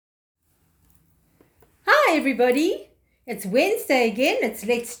Hi, everybody. It's Wednesday again. It's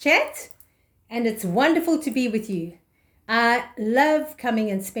Let's Chat, and it's wonderful to be with you. I love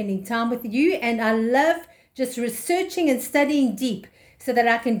coming and spending time with you, and I love just researching and studying deep so that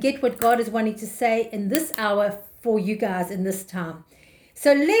I can get what God is wanting to say in this hour for you guys in this time.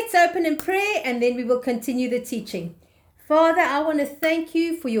 So let's open in prayer, and then we will continue the teaching. Father, I want to thank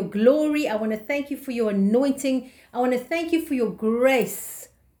you for your glory. I want to thank you for your anointing. I want to thank you for your grace.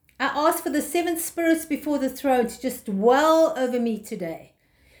 I ask for the seven spirits before the throne to just dwell over me today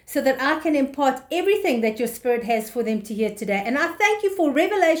so that I can impart everything that your spirit has for them to hear today. And I thank you for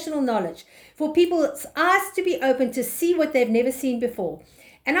revelational knowledge, for people's eyes to be open to see what they've never seen before.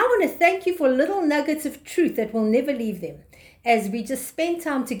 And I want to thank you for little nuggets of truth that will never leave them as we just spend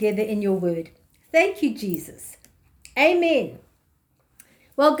time together in your word. Thank you, Jesus. Amen.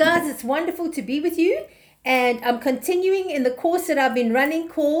 Well, guys, it's wonderful to be with you. And I'm continuing in the course that I've been running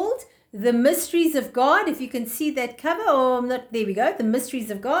called The Mysteries of God. If you can see that cover, there we go, The Mysteries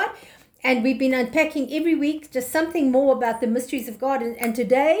of God. And we've been unpacking every week just something more about the mysteries of God. And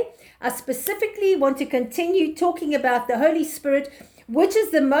today, I specifically want to continue talking about the Holy Spirit, which is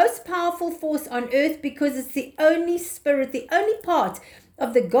the most powerful force on earth because it's the only spirit, the only part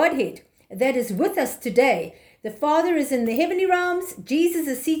of the Godhead that is with us today. The Father is in the heavenly realms, Jesus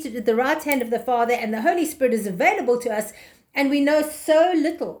is seated at the right hand of the Father, and the Holy Spirit is available to us, and we know so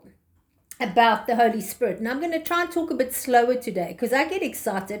little about the Holy Spirit. And I'm going to try and talk a bit slower today because I get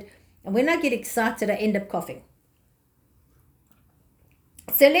excited, and when I get excited, I end up coughing.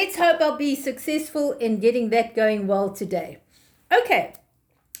 So let's hope I'll be successful in getting that going well today. Okay,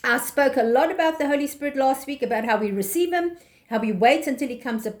 I spoke a lot about the Holy Spirit last week, about how we receive him, how we wait until he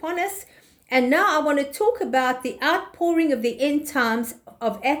comes upon us. And now I want to talk about the outpouring of the end times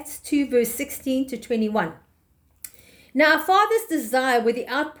of Acts 2, verse 16 to 21. Now, our Father's desire with the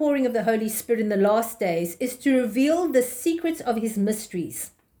outpouring of the Holy Spirit in the last days is to reveal the secrets of his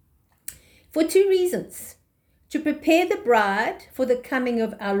mysteries for two reasons. To prepare the bride for the coming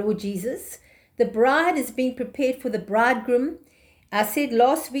of our Lord Jesus. The bride is being prepared for the bridegroom. I said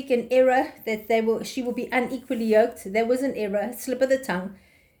last week in error that she will be unequally yoked. There was an error, slip of the tongue.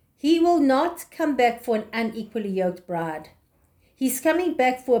 He will not come back for an unequally yoked bride. He's coming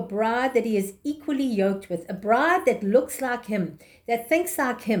back for a bride that he is equally yoked with, a bride that looks like him, that thinks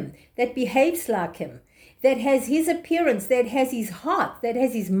like him, that behaves like him, that has his appearance, that has his heart, that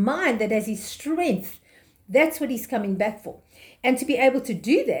has his mind, that has his strength. That's what he's coming back for. And to be able to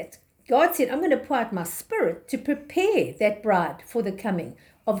do that, God said, I'm going to pour out my spirit to prepare that bride for the coming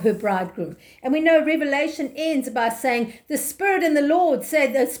of her bridegroom. And we know Revelation ends by saying, the Spirit and the Lord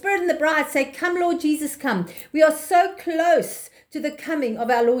say, the Spirit and the bride say, come, Lord Jesus, come. We are so close to the coming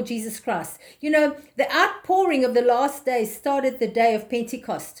of our Lord Jesus Christ. You know, the outpouring of the last days started the day of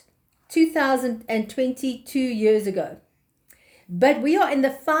Pentecost, 2022 years ago. But we are in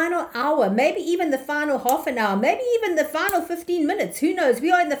the final hour, maybe even the final half an hour, maybe even the final 15 minutes. Who knows?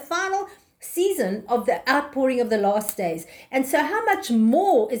 We are in the final season of the outpouring of the last days. And so how much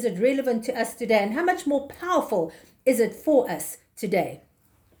more is it relevant to us today? And how much more powerful is it for us today?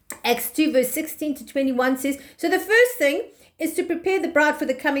 Acts 2 verse 16 to 21 says, so the first thing is to prepare the bride for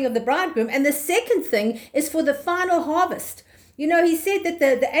the coming of the bridegroom. And the second thing is for the final harvest. You know, he said that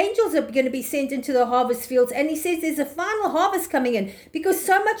the angels are going to be sent into the harvest fields. And he says there's a final harvest coming in because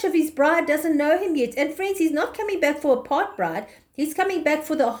so much of his bride doesn't know him yet. And friends, he's not coming back for a part bride. He's coming back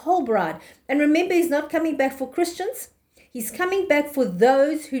for the whole bride. And remember, he's not coming back for Christians. He's coming back for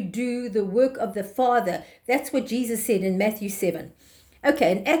those who do the work of the Father. That's what Jesus said in Matthew 7.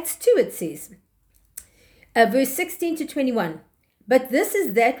 Okay, in Acts 2 it says, verse 16 to 21. But this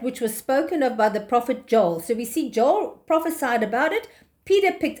is that which was spoken of by the prophet Joel. So we see Joel prophesied about it.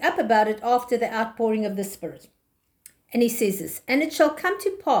 Peter picked up about it after the outpouring of the Spirit. And he says this, and it shall come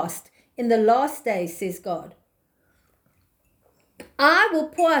to pass in the last days, says God, I will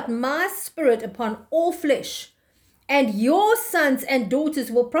pour out my spirit upon all flesh, and your sons and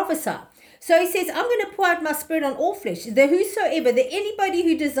daughters will prophesy. So he says, I'm going to pour out my spirit on all flesh, the whosoever, the anybody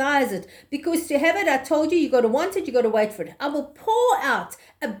who desires it. Because to have it, I told you, you got to want it, you got to wait for it. I will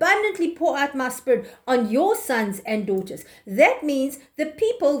abundantly pour out my spirit on your sons and daughters. That means the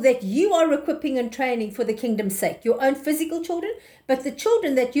people that you are equipping and training for the kingdom's sake, your own physical children, but the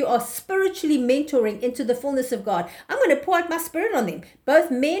children that you are spiritually mentoring into the fullness of God. I'm going to pour out my spirit on them,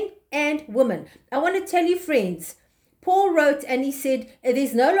 both men and women. I want to tell you, friends, Paul wrote and he said, it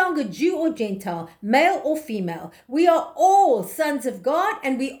is no longer Jew or Gentile, male or female. We are all sons of God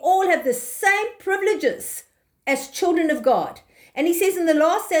and we all have the same privileges as children of God. And he says, in the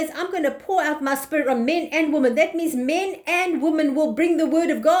last days, I'm going to pour out my spirit on men and women. That means men and women will bring the word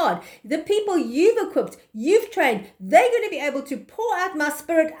of God. The people you've equipped, you've trained, they're going to be able to pour out my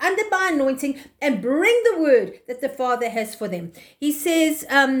spirit under my anointing and bring the word that the Father has for them. He says,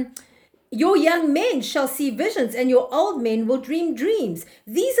 your young men shall see visions and your old men will dream dreams.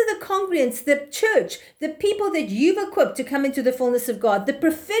 These are the congregants, the church, the people that you've equipped to come into the fullness of God, the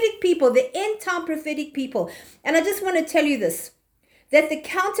prophetic people, the end time prophetic people. And I just want to tell you this, that the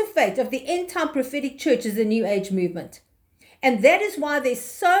counterfeit of the end time prophetic church is the New Age movement. And that is why there's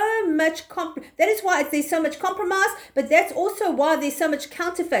so much there's so much compromise, but that's also why there's so much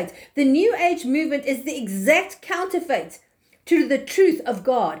counterfeit. The New Age movement is the exact counterfeit to the truth of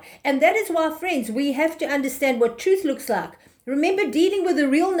God. And that is why, friends, we have to understand what truth looks like. Remember dealing with the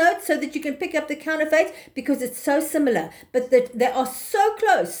real note so that you can pick up the counterfeit, because it's so similar, but they are so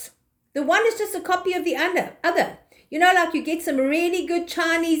close. The one is just a copy of the other. You know, like you get some really good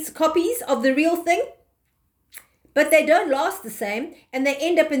Chinese copies of the real thing, but they don't last the same, and they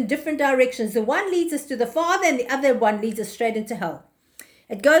end up in different directions. The one leads us to the Father, and the other one leads us straight into hell.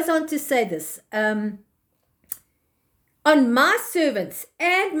 It goes on to say this, on my servants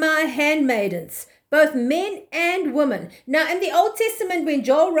and my handmaidens, both men and women. Now, in the Old Testament, when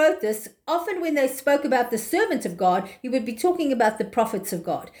Joel wrote this, often when they spoke about the servant of God, he would be talking about the prophets of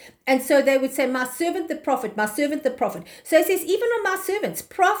God. And so they would say, my servant the prophet, my servant the prophet. So he says, even on my servants,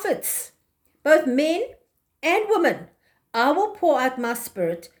 prophets, both men and women, I will pour out my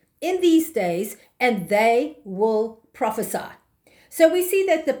spirit in these days, and they will prophesy. So we see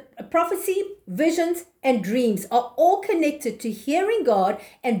that the prophecy, visions, and dreams are all connected to hearing God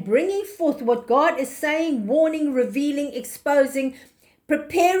and bringing forth what God is saying, warning, revealing, exposing,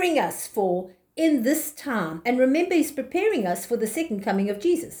 preparing us for in this time. And remember, he's preparing us for the second coming of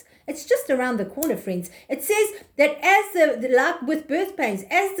Jesus. It's just around the corner, friends. It says that as like with birth pains,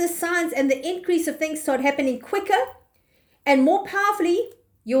 as the signs and the increase of things start happening quicker and more powerfully,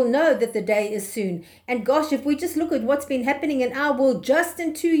 you'll know that the day is soon. And gosh, if we just look at what's been happening in our world just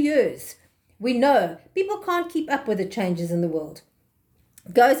in 2 years, we know people can't keep up with the changes in the world.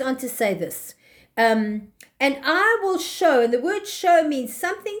 It goes on to say this, and I will show, and the word show means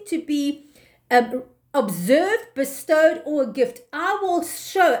something to be observed, bestowed, or a gift. I will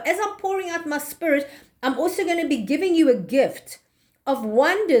show, as I'm pouring out my spirit, I'm also going to be giving you a gift of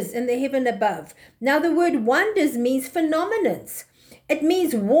wonders in the heaven above. Now, the word wonders means phenomenons. It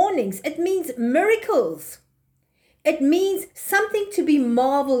means warnings. It means miracles. It means something to be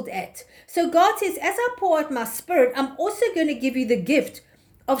marveled at. So God says, as I pour out my spirit, I'm also going to give you the gift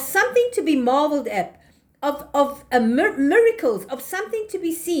of something to be marveled at, of miracles, of something to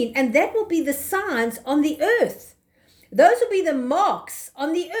be seen. And that will be the signs on the earth. Those will be the marks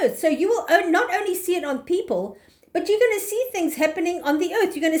on the earth. So you will not only see it on people, but you're going to see things happening on the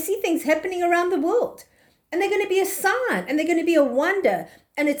earth. You're going to see things happening around the world. And they're going to be a sign, and they're going to be a wonder.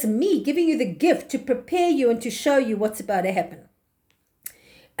 And it's me giving you the gift to prepare you and to show you what's about to happen.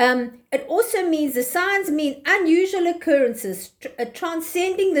 It also means, the signs mean unusual occurrences,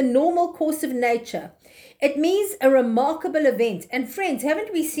 transcending the normal course of nature. It means a remarkable event. And friends,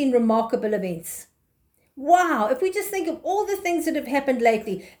 haven't we seen remarkable events? Wow, if we just think of all the things that have happened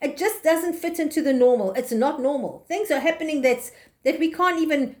lately, it just doesn't fit into the normal. It's not normal. Things are happening that we can't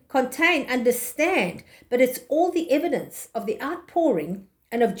even contain, understand, but it's all the evidence of the outpouring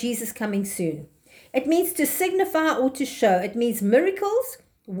and of Jesus coming soon. It means to signify or to show. It means miracles,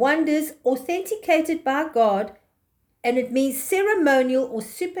 wonders authenticated by God, and it means ceremonial or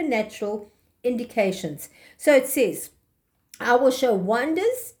supernatural indications. So it says, I will show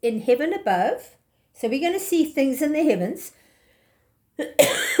wonders in heaven above. So we're going to see things in the heavens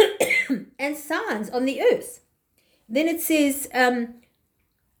and signs on the earth. Then it says,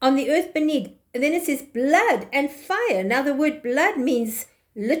 on the earth beneath. And then it says blood and fire. Now the word blood means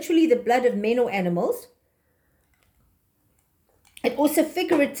literally the blood of men or animals. It also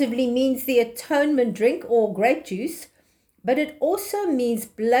figuratively means the atonement drink or grape juice. But it also means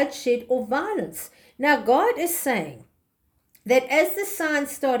bloodshed or violence. Now God is saying that as the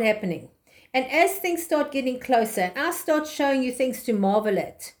signs start happening, and as things start getting closer, and I start showing you things to marvel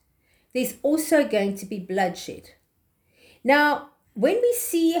at, there's also going to be bloodshed. Now, when we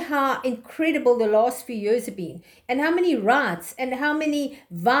see how incredible the last few years have been, and how many riots, and how many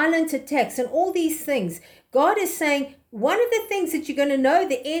violent attacks, and all these things, God is saying, one of the things that you're going to know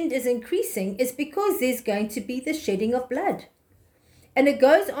the end is increasing is because there's going to be the shedding of blood. And it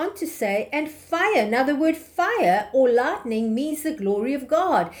goes on to say, and fire. Now the word fire or lightning means the glory of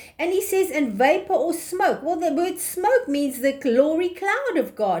God. And he says, and vapor or smoke. Well, the word smoke means the glory cloud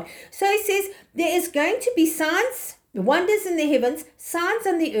of God. So he says, there is going to be signs wonders in the heavens, signs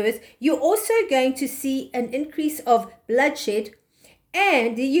on the earth. You're also going to see an increase of bloodshed,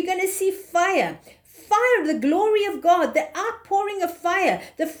 and you're going to see fire. Fire, the glory of God, the outpouring of fire,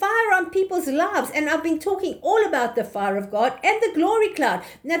 the fire on people's lives. And I've been talking all about the fire of God and the glory cloud.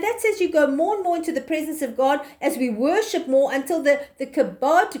 Now that's as you go more and more into the presence of God, as we worship more until the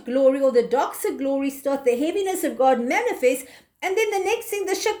kabod glory or the doxa glory starts, the heaviness of God manifests. And then the next thing,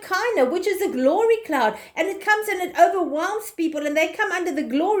 the Shekinah, which is a glory cloud, and it comes and it overwhelms people, and they come under the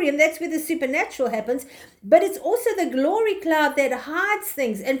glory, and that's where the supernatural happens. But it's also the glory cloud that hides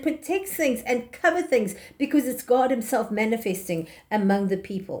things and protects things and covers things, because it's God himself manifesting among the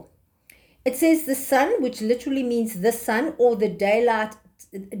people. It says the sun, which literally means the sun or the daylight,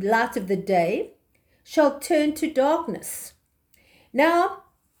 light of the day, shall turn to darkness. Now,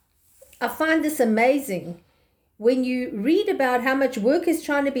 I find this amazing. When you read about how much work is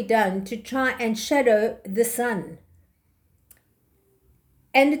trying to be done to try and shadow the sun.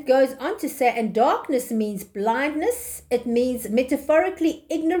 And it goes on to say, and darkness means blindness. It means metaphorically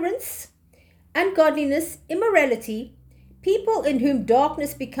ignorance, ungodliness, immorality, people in whom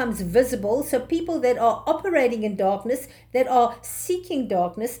darkness becomes visible. So people that are operating in darkness, that are seeking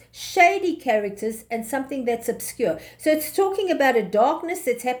darkness, shady characters, and something that's obscure. So it's talking about a darkness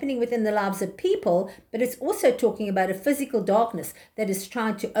that's happening within the lives of people, but it's also talking about a physical darkness that is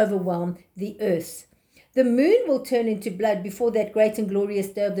trying to overwhelm the earth. The moon will turn into blood before that great and glorious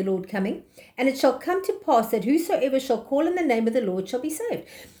day of the Lord coming. And it shall come to pass that whosoever shall call in the name of the Lord shall be saved.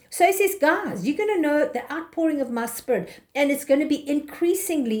 So he says, guys, you're going to know the outpouring of my spirit, and it's going to be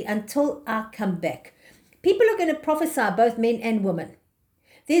increasingly until I come back. People are going to prophesy, both men and women.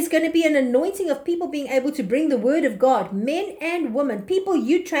 There's going to be an anointing of people being able to bring the word of God, men and women, people,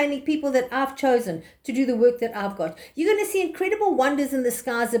 you training people that I've chosen to do the work that I've got. You're going to see incredible wonders in the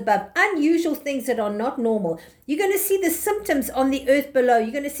skies above, unusual things that are not normal. You're going to see the symptoms on the earth below.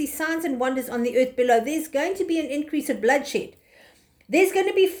 You're going to see signs and wonders on the earth below. There's going to be an increase of bloodshed. There's going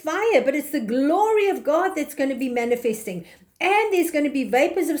to be fire, but it's the glory of God that's going to be manifesting. And there's going to be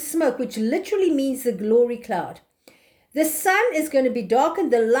vapors of smoke, which literally means the glory cloud. The sun is going to be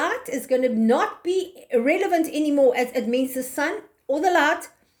darkened. The light is going to not be relevant anymore, as it means the sun or the light.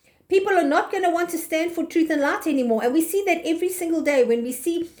 People are not going to want to stand for truth and light anymore. And we see that every single day when we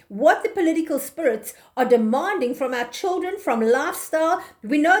see what the political spirits are demanding from our children, from lifestyle.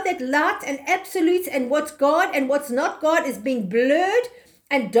 We know that light and absolutes and what's God and what's not God is being blurred,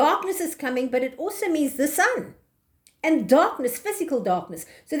 and darkness is coming, but it also means the sun. And darkness, physical darkness.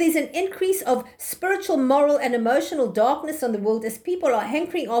 So there's an increase of spiritual, moral, and emotional darkness on the world as people are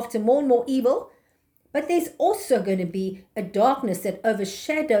hankering after more and more evil. But there's also going to be a darkness that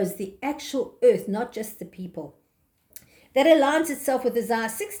overshadows the actual earth, not just the people. That aligns itself with Isaiah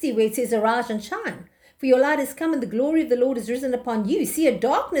 60, where it says, arise and shine, for your light has come and the glory of the Lord is risen upon you. See, a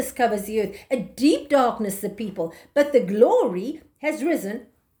darkness covers the earth, a deep darkness the people, but the glory has risen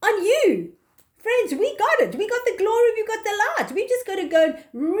on you. Friends, we got it. We got the glory. We got the light. We just got to go and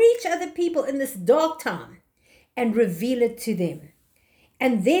reach other people in this dark time and reveal it to them.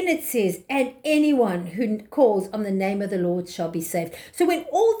 And then it says, and anyone who calls on the name of the Lord shall be saved. So when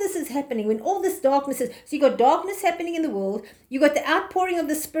all this is happening, when all this darkness is, so you got darkness happening in the world, you got the outpouring of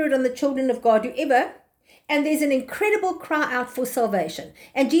the Spirit on the children of God, whoever, and there's an incredible cry out for salvation.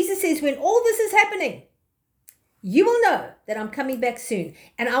 And Jesus says, when all this is happening, you will know that I'm coming back soon.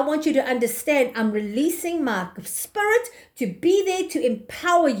 And I want you to understand I'm releasing my Spirit to be there to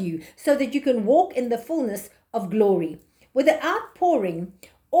empower you so that you can walk in the fullness of glory. With the outpouring,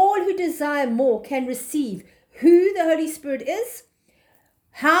 all who desire more can receive who the Holy Spirit is,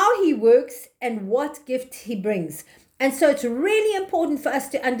 how he works, and what gift he brings. And so it's really important for us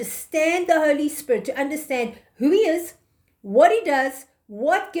to understand the Holy Spirit, to understand who he is, what he does,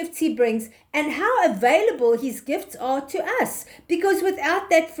 what gifts he brings, and how available his gifts are to us. Because without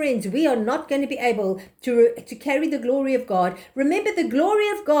that, friends, we are not going to be able to carry the glory of God. Remember, the glory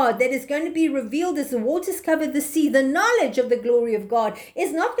of God that is going to be revealed as the waters cover the sea, the knowledge of the glory of God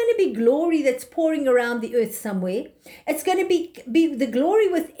is not going to be glory that's pouring around the earth somewhere. It's going to be the glory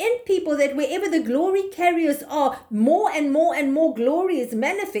within people, that wherever the glory carriers are, more and more and more glory is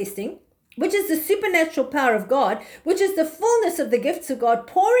manifesting, which is the supernatural power of God, which is the fullness of the gifts of God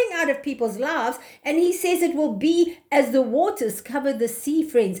pouring out of people's lives. And he says it will be as the waters cover the sea,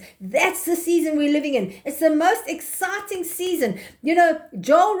 friends. That's the season we're living in. It's the most exciting season. You know,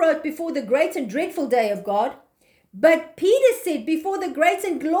 Joel wrote before the great and dreadful day of God, but Peter said before the great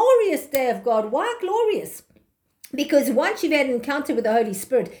and glorious day of God. Why glorious? Because once you've had an encounter with the Holy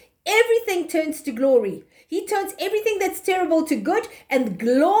Spirit, everything turns to glory. He turns everything that's terrible to good and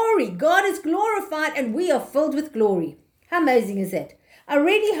glory. God is glorified and we are filled with glory. How amazing is that? I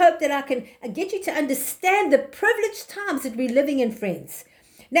really hope that I can get you to understand the privileged times that we're living in, friends.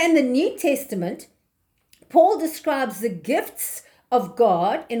 Now, in the New Testament, Paul describes the gifts of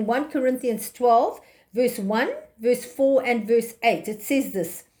God in 1 Corinthians 12, verse 1, verse 4, and verse 8. It says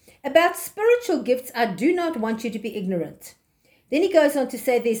this, about spiritual gifts, I do not want you to be ignorant. Then he goes on to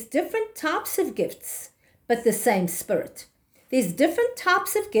say there's different types of gifts, but the same Spirit. There's different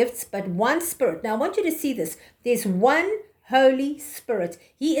types of gifts, but one Spirit. Now, I want you to see this. There's one Holy Spirit.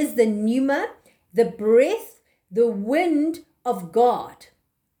 He is the pneuma, the breath, the wind of God.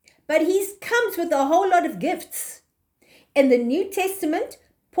 But he comes with a whole lot of gifts. In the New Testament,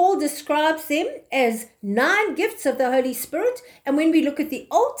 Paul describes them as 9 gifts of the Holy Spirit. And when we look at the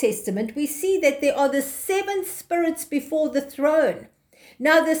Old Testament, we see that there are the 7 spirits before the throne.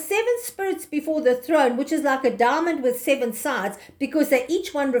 Now, the 7 spirits before the throne, which is like a diamond with 7 sides, because they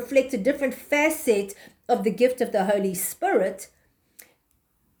each one reflect a different facet of the gift of the Holy Spirit,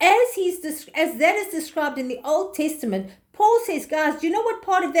 as that is described in the Old Testament, Paul says, guys, do you know what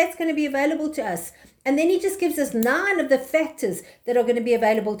part of that's going to be available to us? And then he just gives us 9 of the factors that are going to be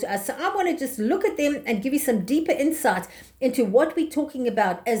available to us. So I want to just look at them and give you some deeper insight into what we're talking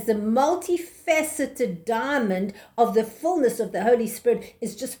about as the multifaceted diamond of the fullness of the Holy Spirit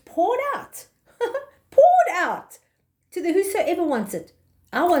is just poured out, poured out to the whosoever wants it.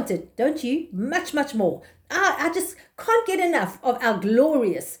 I want it, don't you? Much, much more. I just can't get enough of our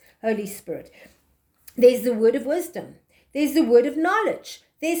glorious Holy Spirit. There's the word of wisdom. There's the word of knowledge.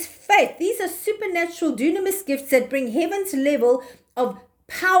 There's faith. These are supernatural dunamis gifts that bring heaven's level of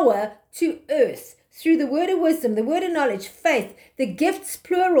power to earth through the word of wisdom, the word of knowledge, faith, the gifts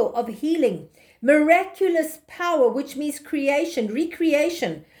plural of healing, miraculous power, which means creation,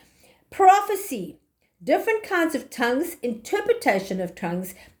 recreation, prophecy, different kinds of tongues, interpretation of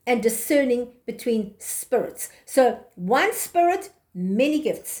tongues, and discerning between spirits. So one Spirit, many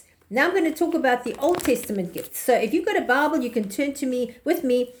gifts. Now I'm going to talk about the Old Testament gifts. So if you've got a Bible, you can turn with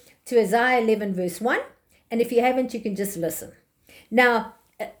me to Isaiah 11 verse 1. And if you haven't, you can just listen. Now,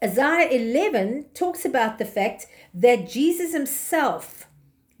 Isaiah 11 talks about the fact that Jesus himself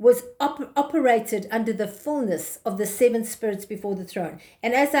was operated under the fullness of the 7 spirits before the throne.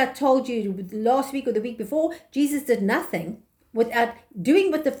 And as I told you last week or the week before, Jesus did nothing without doing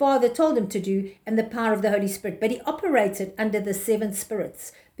what the Father told him to do and the power of the Holy Spirit. But he operated under the 7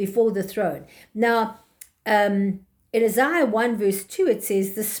 spirits before the throne. Now, in Isaiah 1 verse 2, it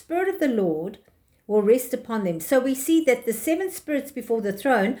says, the Spirit of the Lord will rest upon them. So we see that the 7 spirits before the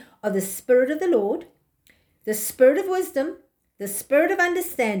throne are the Spirit of the Lord, the Spirit of wisdom, the Spirit of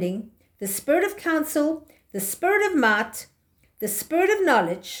understanding, the Spirit of counsel, the Spirit of might, the Spirit of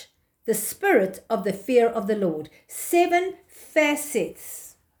knowledge, the Spirit of the fear of the Lord. 7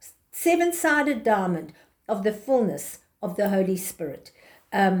 facets, 7-sided diamond of the fullness of the Holy Spirit.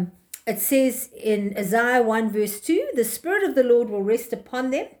 It says in Isaiah 1 verse 2, the Spirit of the Lord will rest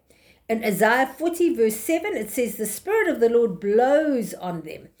upon them. In Isaiah 40 verse 7, it says the Spirit of the Lord blows on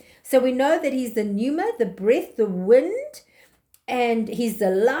them. So we know that he's the pneuma, the breath, the wind, and he's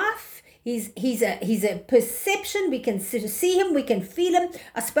the life. He's a perception. We can see him. We can feel him.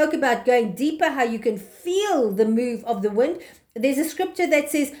 I spoke about going deeper, how you can feel the move of the wind. There's a scripture that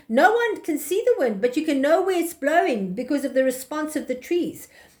says no one can see the wind, but you can know where it's blowing because of the response of the trees.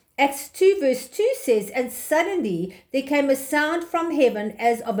 Acts 2 verse 2 says, and suddenly there came a sound from heaven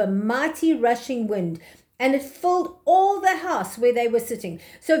as of a mighty rushing wind, and it filled all the house where they were sitting.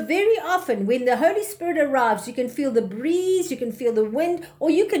 So very often when the Holy Spirit arrives, you can feel the breeze, you can feel the wind, or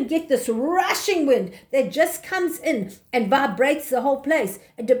you can get this rushing wind that just comes in and vibrates the whole place.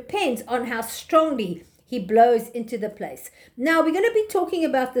 It depends on how strongly he blows into the place. Now we're going to be talking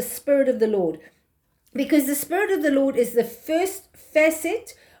about the Spirit of the Lord, because the Spirit of the Lord is the first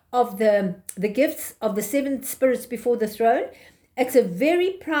facet of the gifts of the 7 spirits before the throne. It's a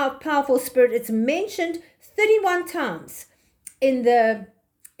very powerful spirit. It's mentioned 31 times in the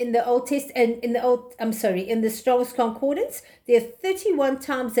Old Testament, in the Strong's Concordance. There are 31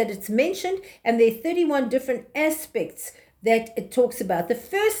 times that it's mentioned, and there are 31 different aspects that it talks about. The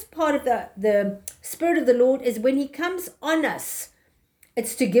first part of the Spirit of the Lord is when he comes on us.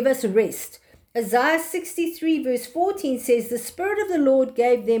 It's to give us rest. Isaiah 63 verse 14 says, the Spirit of the Lord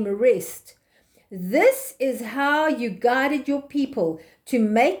gave them rest. This is how you guided your people to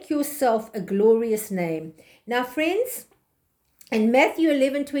make yourself a glorious name. Now, friends, in Matthew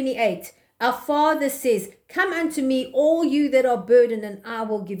 11:28, our Father says, come unto me, all you that are burdened, and I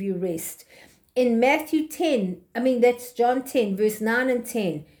will give you rest. In Matthew 10, that's John 10, verse 9 and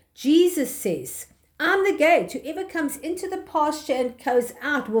 10, Jesus says, I'm the gate. Whoever comes into the pasture and goes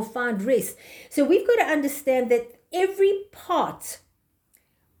out will find rest. So we've got to understand that every part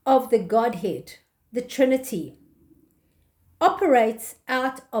of the Godhead, the Trinity, operates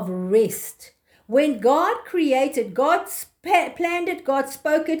out of rest. When God created, God planned it, God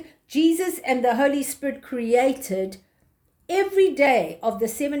spoke it, Jesus and the Holy Spirit created every day of the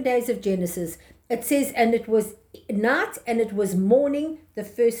 7 days of Genesis. It says, and it was night and it was morning the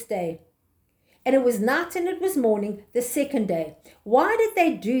first day. And it was night and it was morning the second day. Why did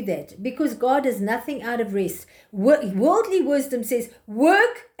they do that? Because God is nothing out of rest. Worldly wisdom says,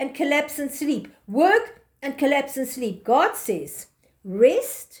 work and collapse and sleep. Work and collapse and sleep. God says,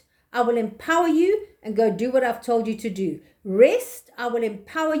 rest, I will empower you and go do what I've told you to do. Rest, I will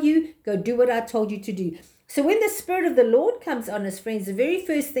empower you, go do what I told you to do. So when the Spirit of the Lord comes on us, friends, the very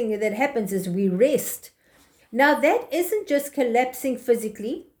first thing that happens is we rest. Now that isn't just collapsing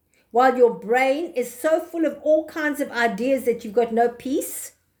physically, while your brain is so full of all kinds of ideas that you've got no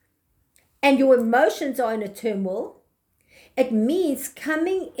peace and your emotions are in a turmoil. It means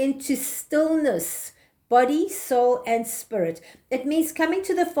coming into stillness, body, soul, and spirit. It means coming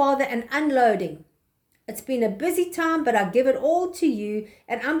to the Father and unloading. It's been a busy time, but I give it all to you,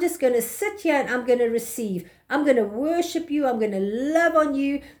 and I'm just going to sit here and I'm going to receive. I'm going to worship you. I'm going to love on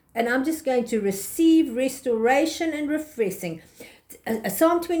you, and I'm just going to receive restoration and refreshing.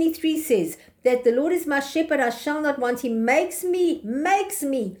 Psalm 23 says that the Lord is my shepherd, I shall not want. He makes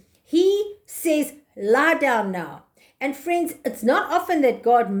me. He says, lie down now. And friends, it's not often that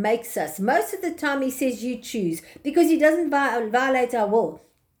God makes us. Most of the time he says you choose, because he doesn't violate our will.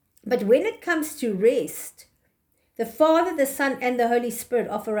 But when it comes to rest, the Father, the Son, and the Holy Spirit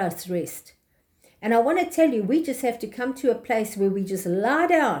offer us rest. And I want to tell you, we just have to come to a place where we just lie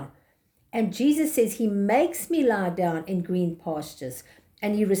down. And Jesus says he makes me lie down in green pastures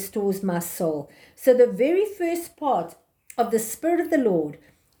and he restores my soul. So the very first part of the Spirit of the Lord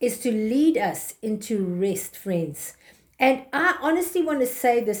is to lead us into rest, friends. And I honestly want to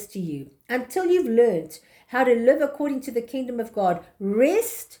say this to you. Until you've learned how to live according to the kingdom of God,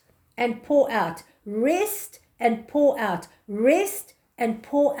 rest and pour out. Rest and pour out. Rest and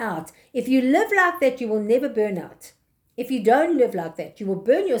pour out. If you live like that, you will never burn out. If you don't live like that, you will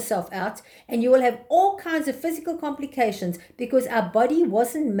burn yourself out and you will have all kinds of physical complications, because our body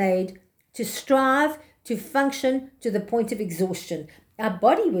wasn't made to strive to function to the point of exhaustion. Our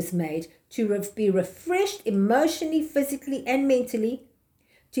body was made to be refreshed emotionally, physically, and mentally,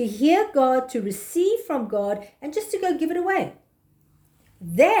 to hear God, to receive from God, and just to go give it away.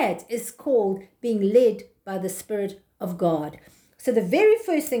 That is called being led by the Spirit of God. So the very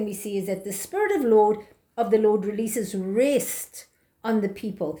first thing we see is that the Spirit of the Lord releases rest on the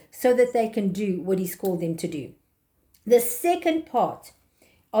people so that they can do what he's called them to do. The second part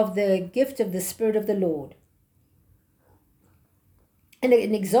of the gift of the Spirit of the Lord, and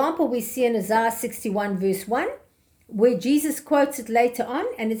an example we see in Isaiah 61 verse 1, where Jesus quotes it later on,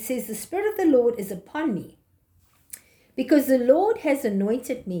 and it says, the Spirit of the Lord is upon me, because the Lord has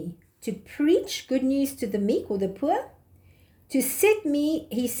anointed me to preach good news to the meek or the poor, he sent me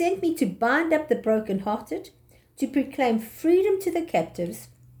to bind up the brokenhearted, to proclaim freedom to the captives,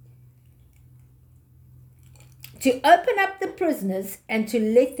 to open up the prisoners, and to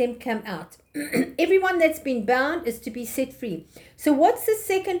let them come out. Everyone that's been bound is to be set free. So what's the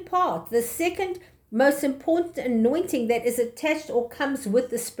second part? The second most important anointing that is attached or comes with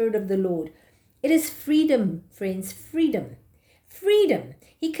the Spirit of the Lord. It is freedom, friends, freedom. Freedom.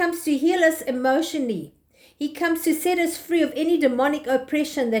 He comes to heal us emotionally. He comes to set us free of any demonic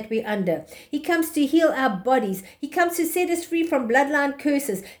oppression that we're under. He comes to heal our bodies. He comes to set us free from bloodline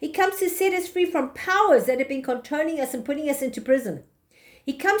curses. He comes to set us free from powers that have been controlling us and putting us into prison.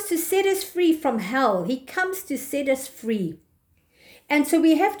 He comes to set us free from hell. He comes to set us free. And so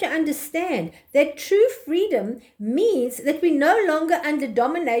we have to understand that true freedom means that we're no longer under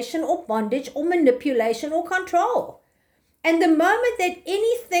domination or bondage or manipulation or control. And the moment that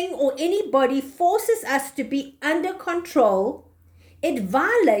anything or anybody forces us to be under control, it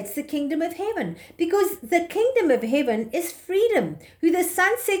violates the kingdom of heaven, because the kingdom of heaven is freedom. Who the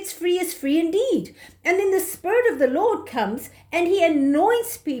Son sets free is free indeed. And then the Spirit of the Lord comes and he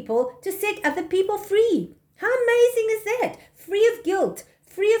anoints people to set other people free. How amazing is that? Free of guilt,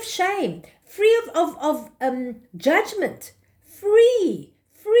 free of shame, free of judgment, free.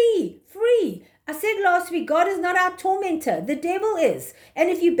 I said last week, God is not our tormentor. The devil is. And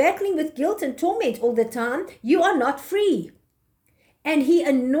if you're battling with guilt and torment all the time, you are not free. And he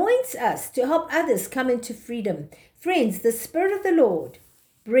anoints us to help others come into freedom. Friends, the Spirit of the Lord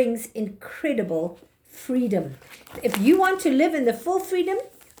brings incredible freedom. If you want to live in the full freedom,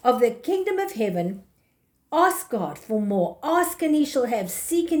 of the kingdom of heaven, ask God for more. Ask and he shall have.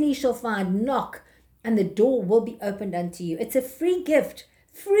 Seek and he shall find. Knock and the door will be opened unto you. It's a free gift.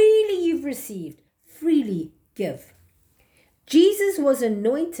 Freely you've received. Freely give. Jesus was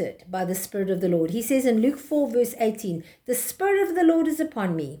anointed by the Spirit of the Lord. He says in Luke 4 verse 18, the Spirit of the Lord is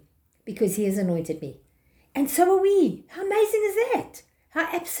upon me because he has anointed me. And so are we. How amazing is that? How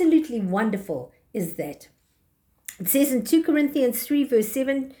absolutely wonderful is that? It says in 2 Corinthians 3 verse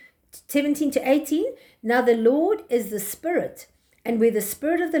 17 to 18, now the Lord is the Spirit, and where the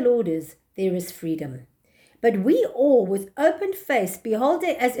Spirit of the Lord is, there is freedom. But we all, with open face,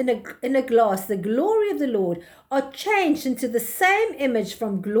 beholding as in a glass the glory of the Lord, are changed into the same image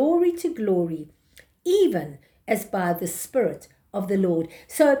from glory to glory, even as by the Spirit of the Lord.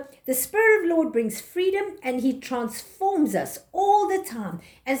 So the Spirit of the Lord brings freedom and he transforms us all the time.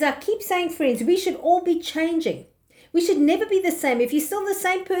 As I keep saying, friends, we should all be changing. We should never be the same. If you're still the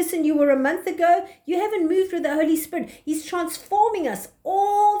same person you were a month ago, you haven't moved with the Holy Spirit. He's transforming us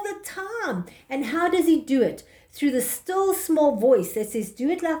all the time. And how does he do it? Through the still small voice that says, do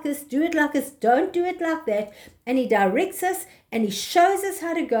it like this, don't do it like that. And he directs us and he shows us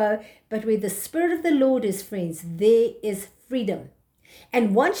how to go. But where the Spirit of the Lord is, friends, there is freedom.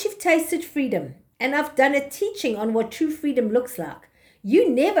 And once you've tasted freedom, and I've done a teaching on what true freedom looks like, you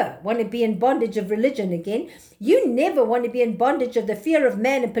never want to be in bondage of religion again. You never want to be in bondage of the fear of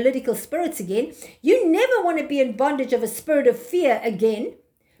man and political spirits again. You never want to be in bondage of a spirit of fear again,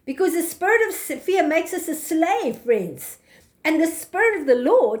 because the spirit of fear makes us a slave, friends. And the Spirit of the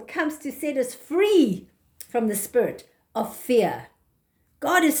Lord comes to set us free from the spirit of fear.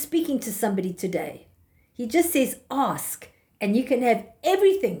 God is speaking to somebody today. He just says, ask, and you can have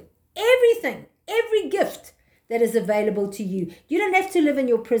everything, every gift that is available to you. You don't have to live in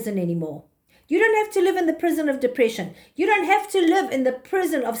your prison anymore. You don't have to live in the prison of depression. You don't have to live in the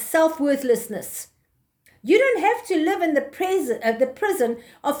prison of self-worthlessness. You don't have to live in the prison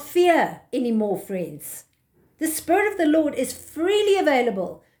of fear anymore, friends. The Spirit of the Lord is freely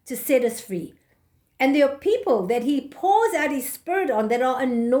available to set us free. And there are people that he pours out his Spirit on that are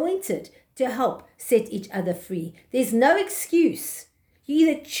anointed to help set each other free. There's no excuse. You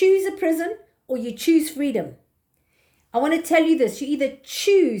either choose a prison or you choose freedom. I want to tell you this, you either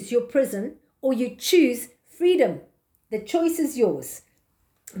choose your prison or you choose freedom. The choice is yours.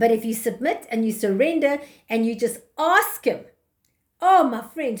 But if you submit and you surrender and you just ask him, oh, my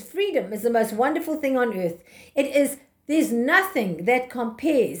friends, freedom is the most wonderful thing on earth. There's nothing that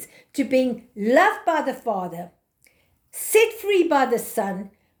compares to being loved by the Father, set free by the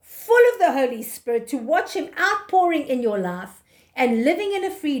Son, full of the Holy Spirit, to watch him outpouring in your life and living in a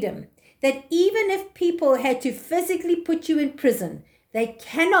freedom that even if people had to physically put you in prison, they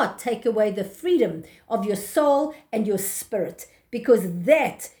cannot take away the freedom of your soul and your spirit, because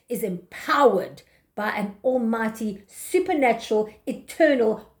that is empowered by an almighty, supernatural,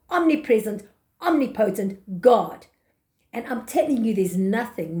 eternal, omnipresent, omnipotent God. And I'm telling you, there's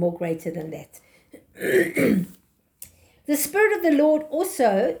nothing more greater than that. The Spirit of the Lord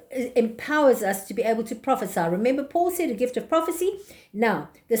also empowers us to be able to prophesy. Remember, Paul said a gift of prophecy. Now,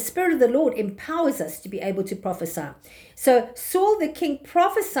 the Spirit of the Lord empowers us to be able to prophesy. So Saul the king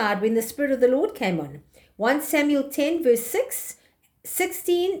prophesied when the Spirit of the Lord came on. 1 Samuel 10 verse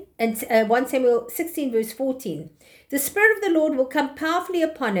 16 and 1 Samuel 16 verse 14. The Spirit of the Lord will come powerfully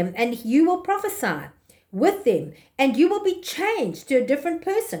upon him, and you will prophesy with them, and you will be changed to a different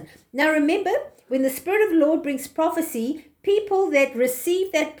person. Now remember, when the Spirit of the Lord brings prophecy, people that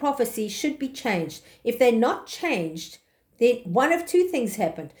receive that prophecy should be changed. If they're not changed, then one of two things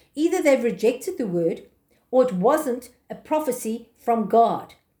happened. Either they've rejected the word, or it wasn't a prophecy from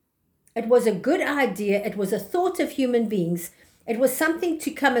God. It was a good idea. It was a thought of human beings. It was something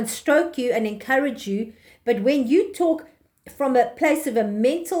to come and stroke you and encourage you. But when you talk from a place of a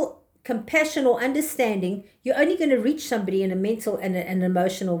mental compassion or understanding, you're only going to reach somebody in a mental and an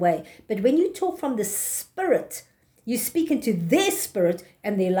emotional way. But when you talk from the Spirit, you speak into their spirit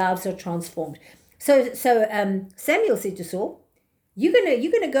and their lives are transformed. So Samuel said to Saul, you're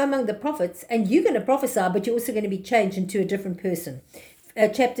gonna go among the prophets and you're going to prophesy, but you're also going to be changed into a different person.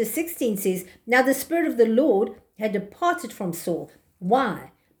 Chapter 16 says, now the Spirit of the Lord had departed from Saul.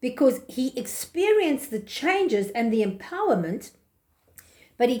 Why? Because he experienced the changes and the empowerment,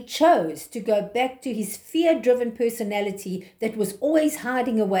 but he chose to go back to his fear-driven personality that was always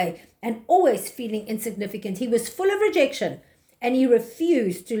hiding away and always feeling insignificant. He was full of rejection, and he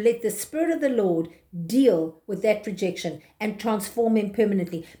refused to let the Spirit of the Lord deal with that rejection and transform him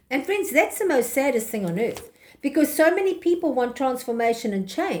permanently. And friends, that's the most saddest thing on earth, because so many people want transformation and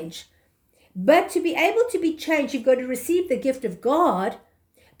change. But to be able to be changed, you've got to receive the gift of God.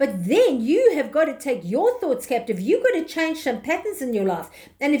 But then you have got to take your thoughts captive. You've got to change some patterns in your life.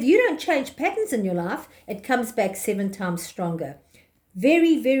 And if you don't change patterns in your life, it comes back 7 times stronger.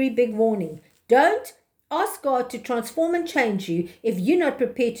 Very, very big warning. Don't ask God to transform and change you if you're not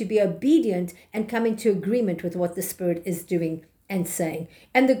prepared to be obedient and come into agreement with what the Spirit is doing and saying.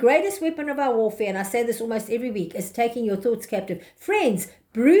 And the greatest weapon of our warfare, and I say this almost every week, is taking your thoughts captive. Friends,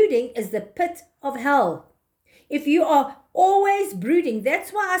 brooding is the pit of hell. If you are always brooding,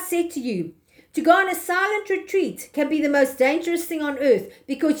 that's why I said to you, to go on a silent retreat can be the most dangerous thing on earth,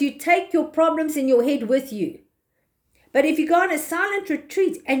 because you take your problems in your head with you. But if you go on a silent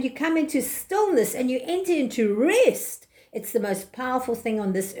retreat and you come into stillness and you enter into rest, it's the most powerful thing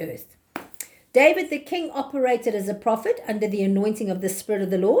on this earth. David the king operated as a prophet under the anointing of the Spirit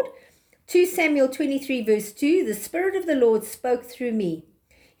of the Lord. 2 Samuel 23 verse 2, the Spirit of the Lord spoke through me.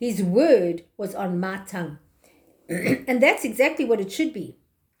 His word was on my tongue. And that's exactly what it should be.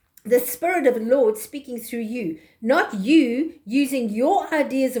 The Spirit of the Lord speaking through you, not you using your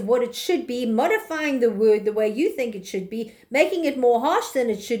ideas of what it should be, modifying the word the way you think it should be, making it more harsh than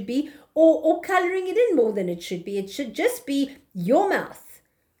it should be, or coloring it in more than it should be. It should just be your mouth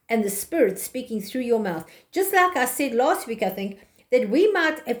and the Spirit speaking through your mouth. Just like I said last week, I think, that we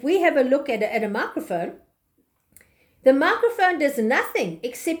might, if we have a look at a microphone, the microphone does nothing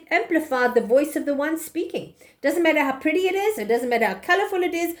except amplify the voice of the one speaking. Doesn't matter how pretty it is. It doesn't matter how colorful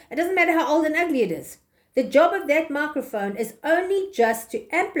it is. It doesn't matter how old and ugly it is. The job of that microphone is only just to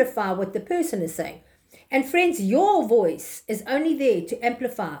amplify what the person is saying. And friends, your voice is only there to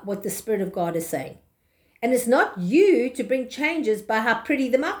amplify what the Spirit of God is saying. And it's not you to bring changes by how pretty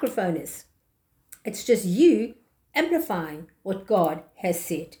the microphone is. It's just you amplifying what God has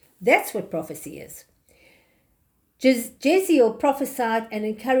said. That's what prophecy is. Jeziel prophesied and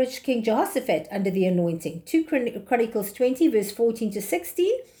encouraged King Jehoshaphat under the anointing. 2 Chronicles 20 verse 14 to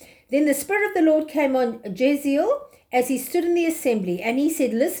 16. Then the Spirit of the Lord came on Jeziel as he stood in the assembly, and he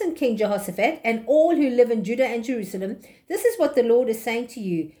said, listen, King Jehoshaphat, and all who live in Judah and Jerusalem, this is what the Lord is saying to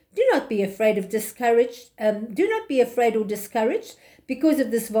you. Do not be afraid or discouraged because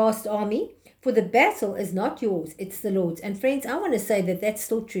of this vast army, for the battle is not yours, it's the Lord's. And friends, I want to say that that's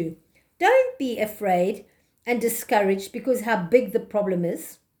still true. Don't be afraid and discouraged because how big the problem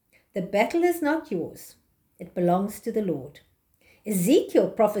is. The battle is not yours. It belongs to the Lord.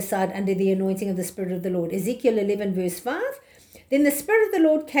 Ezekiel prophesied under the anointing of the Spirit of the Lord. Ezekiel 11 verse 5. Then the Spirit of the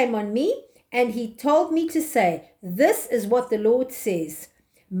Lord came on me, and he told me to say, this is what the Lord says.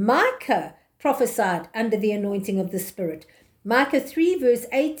 Micah prophesied under the anointing of the Spirit. Micah 3 verse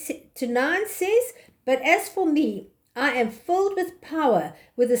 8 to 9 says, but as for me, I am filled with power,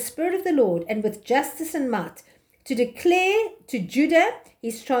 with the Spirit of the Lord, and with justice and might, to declare to Judah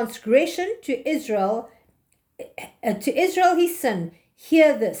his transgression, to Israel his sin.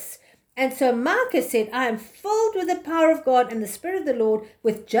 Hear this. And so Micah said, I am filled with the power of God and the Spirit of the Lord,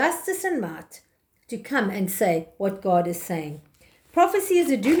 with justice and might, to come and say what God is saying. Prophecy is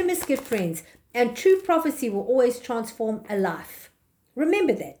a dunamis gift, friends, and true prophecy will always transform a life.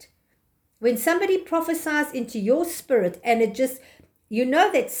 Remember that. When somebody prophesies into your spirit and it just, you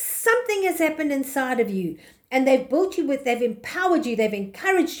know that something has happened inside of you, and they've built you with, they've empowered you, they've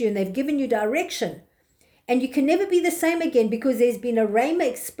encouraged you, and they've given you direction. And you can never be the same again because there's been a rhema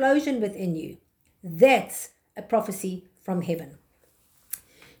explosion within you. That's a prophecy from heaven.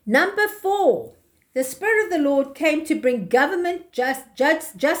 Number 4, the Spirit of the Lord came to bring government,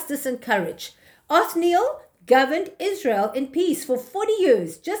 justice, and courage. Othniel governed Israel in peace for 40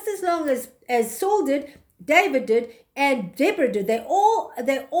 years, just as long as Saul did, David did, and Deborah did. They all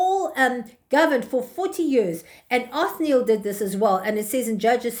governed for 40 years. And Othniel did this as well. And it says in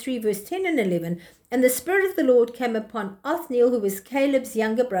Judges 3 verse 10 and 11, and the Spirit of the Lord came upon Othniel, who was Caleb's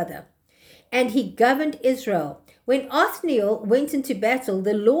younger brother, and he governed Israel. When Othniel went into battle,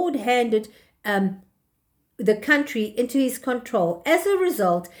 the Lord handed the country into his control. As a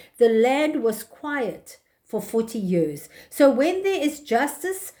result, the land was quiet for 40 years. So when there is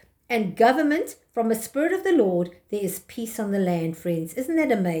justice and government from a Spirit of the Lord, there is peace on the land, friends. Isn't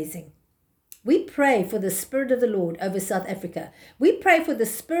that amazing? We pray for the Spirit of the Lord over South Africa. We pray for the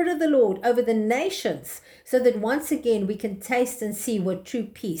Spirit of the Lord over the nations, so that once again we can taste and see what true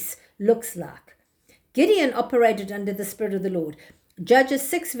peace looks like. Gideon operated under the Spirit of the Lord. Judges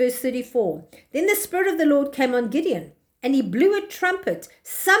 6 verse 34. Then the Spirit of the Lord came on Gideon, and he blew a trumpet,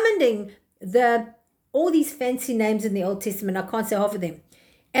 summoning all these fancy names in the Old Testament. I can't say half of them.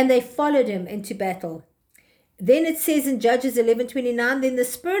 And they followed him into battle. Then it says in Judges 11:29, then the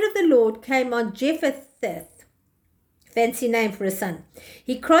Spirit of the Lord came on Jephthah, fancy name for a son.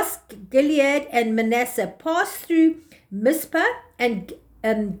 He crossed Gilead and Manasseh, passed through Mizpah and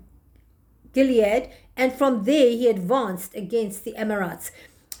Gilead, and from there he advanced against the Amorites.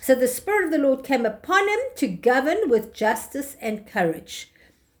 So the Spirit of the Lord came upon him to govern with justice and courage.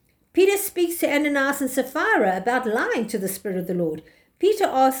 Peter speaks to Ananias and Sapphira about lying to the Spirit of the Lord. Peter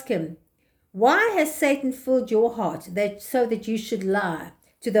asked him, "Why has Satan filled your heart so that you should lie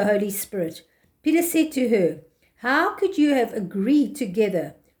to the Holy Spirit?" Peter said to her, "How could you have agreed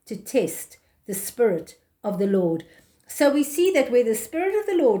together to test the Spirit of the Lord?" So we see that where the Spirit of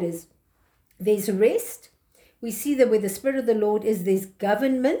the Lord is, there's rest. We see that where the Spirit of the Lord is, there's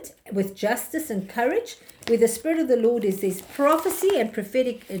government with justice and courage. Where the Spirit of the Lord is, there's prophecy and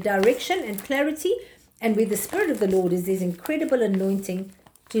prophetic direction and clarity. And where the Spirit of the Lord is, there's incredible anointing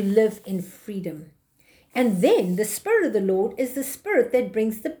to live in freedom. And then the Spirit of the Lord is the Spirit that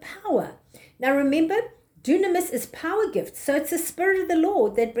brings the power. Now remember, dunamis is power gifts. So it's the Spirit of the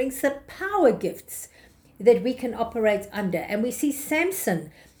Lord that brings the power gifts that we can operate under. And we see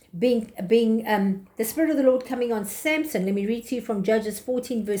Samson being the Spirit of the Lord coming on Samson. Let me read to you from Judges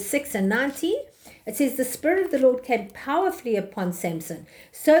 14 verse 6 and 19. It says, "The Spirit of the Lord came powerfully upon Samson,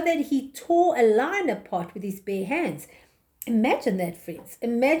 so that he tore a lion apart with his bare hands." Imagine that, friends.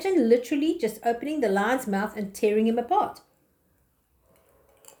 Imagine literally just opening the lion's mouth and tearing him apart.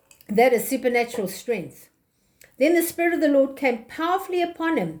 That is supernatural strength. Then the Spirit of the Lord came powerfully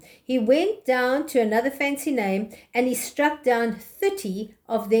upon him. He went down to another fancy name, and he struck down 30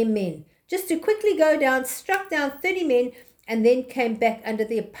 of their men. Just to quickly go down, struck down 30 men, and then came back under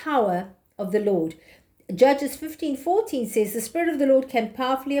the power of the Lord. Judges 15:14 says, "The Spirit of the Lord came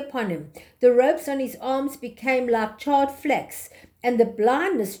powerfully upon him. The ropes on his arms became like charred flax, and the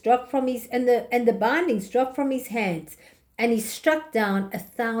blindness dropped from his, and the bindings dropped from his hands. And he struck down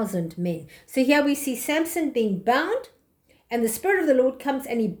 1,000 men." So here we see Samson being bound, and the Spirit of the Lord comes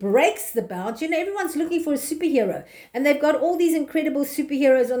and he breaks the bounds. You know, everyone's looking for a superhero, and they've got all these incredible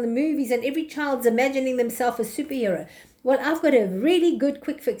superheroes on the movies, and every child's imagining themselves a superhero. Well, I've got a really good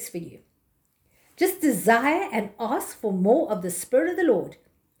quick fix for you. Just desire and ask for more of the Spirit of the Lord,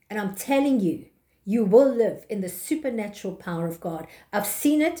 and I'm telling you, you will live in the supernatural power of God. I've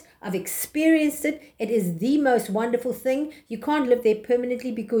seen it. I've experienced it. It is the most wonderful thing. You can't live there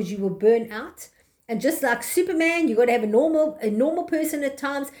permanently because you will burn out. And just like Superman, you got to have a normal person at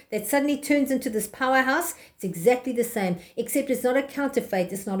times that suddenly turns into this powerhouse. It's exactly the same, except it's not a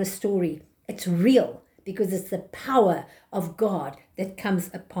counterfeit. It's not a story. It's real because it's the power of God that comes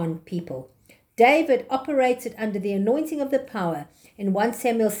upon people. David operated under the anointing of the power. In 1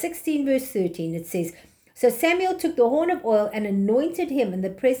 Samuel 16 verse 13, it says, "So Samuel took the horn of oil and anointed him in the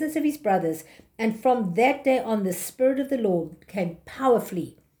presence of his brothers. And from that day on, the Spirit of the Lord came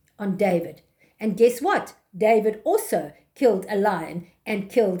powerfully on David." And guess what? David also killed a lion and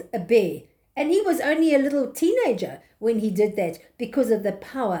killed a bear. And he was only a little teenager when he did that because of the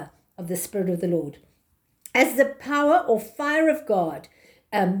power of the Spirit of the Lord. As the power or fire of God,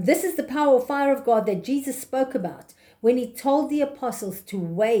 this is the power or fire of God that Jesus spoke about when he told the apostles to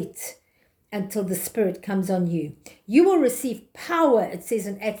wait until the Spirit comes on you. You will receive power, it says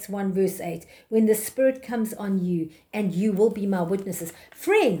in Acts 1 verse 8, when the Spirit comes on you, and you will be my witnesses.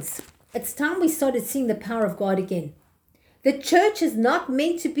 Friends, it's time we started seeing the power of God again. The church is not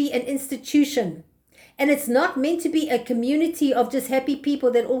meant to be an institution, and it's not meant to be a community of just happy people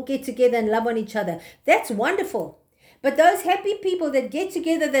that all get together and love on each other. That's wonderful. But those happy people that get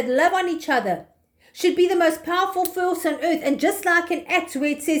together, that love on each other, should be the most powerful force on earth. And just like in Acts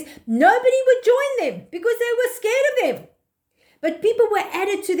where it says nobody would join them because they were scared of them. But people were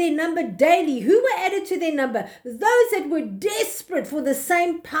added to their number daily. Who were added to their number? Those that were desperate for the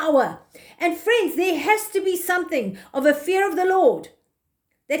same power. And friends, there has to be something of a fear of the Lord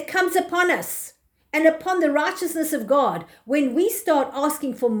that comes upon us and upon the righteousness of God when we start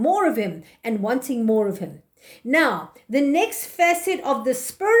asking for more of him and wanting more of him. Now, the next facet of the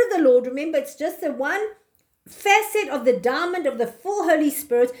Spirit of the Lord, remember, it's just the one facet of the diamond of the full Holy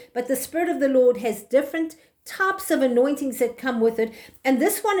Spirit, but the Spirit of the Lord has different types of anointings that come with it. And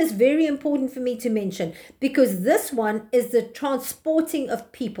this one is very important for me to mention because this one is the transporting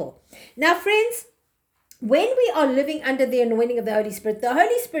of people. Now, friends, when we are living under the anointing of the Holy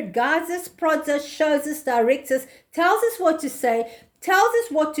Spirit guides us, prods us, shows us, directs us, tells us what to say, tells us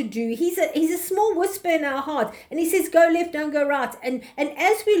what to do. He's a small whisper in our heart, and he says, go left, don't go right. And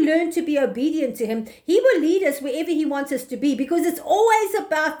as we learn to be obedient to him, he will lead us wherever he wants us to be because it's always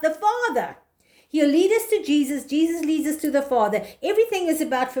about the Father. He'll lead us to Jesus. Jesus leads us to the Father. Everything is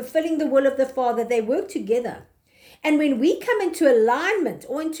about fulfilling the will of the Father. They work together. And when we come into alignment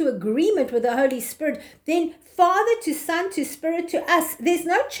or into agreement with the Holy Spirit, then Father to Son to Spirit to us. There's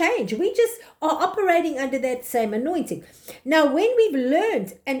no change. We just are operating under that same anointing. Now, when we've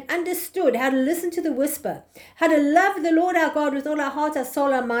learned and understood how to listen to the whisper, how to love the Lord our God with all our heart, our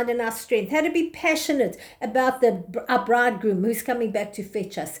soul, our mind, and our strength, how to be passionate about our bridegroom who's coming back to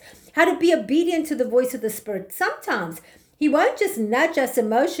fetch us, how to be obedient to the voice of the Spirit. Sometimes He won't just nudge us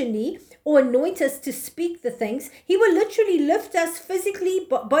emotionally or anoint us to speak the things. He will literally lift us physically,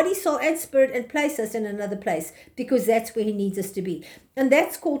 body, soul, and spirit, and place us in another place, because that's where He needs us to be. And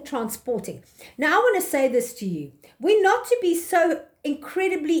that's called transporting. Now, I want to say this to you. We're not to be so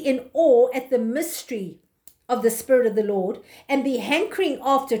incredibly in awe at the mystery of the Spirit of the Lord and be hankering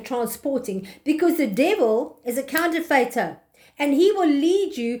after transporting, because the devil is a counterfeiter, and he will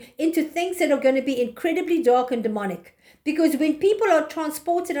lead you into things that are going to be incredibly dark and demonic. Because when people are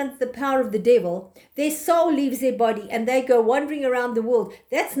transported under the power of the devil, their soul leaves their body and they go wandering around the world.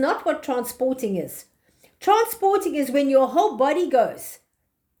 That's not what transporting is. Transporting is when your whole body goes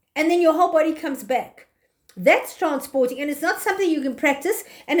and then your whole body comes back. That's transporting, and it's not something you can practice,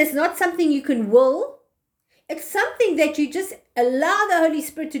 and it's not something you can will. It's something that you just allow the Holy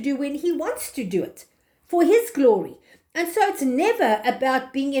Spirit to do when He wants to do it for His glory. And so it's never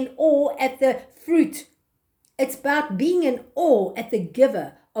about being in awe at the fruit. It's about being in awe at the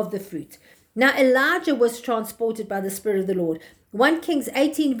giver of the fruit. Now, Elijah was transported by the Spirit of the Lord. 1 Kings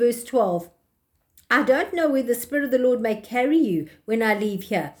 18 verse 12. I don't know where the Spirit of the Lord may carry you when I leave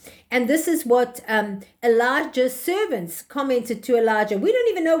here. And this is what Elijah's servants commented to Elijah. We don't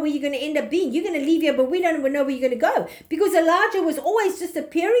even know where you're going to end up being. You're going to leave here, but we don't even know where you're going to go. Because Elijah was always just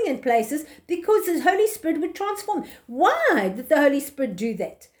appearing in places because the Holy Spirit would transform. Why did the Holy Spirit do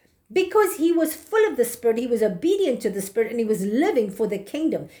that? Because he was full of the Spirit, he was obedient to the Spirit, and he was living for the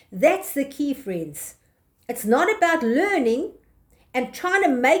kingdom. That's the key, friends. It's not about learning and trying to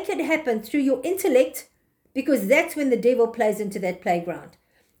make it happen through your intellect, because that's when the devil plays into that playground.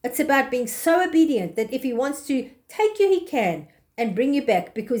 It's about being so obedient that if he wants to take you, he can, and bring you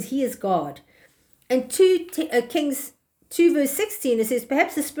back, because he is God. And 2 Kings 2 verse 16, it says,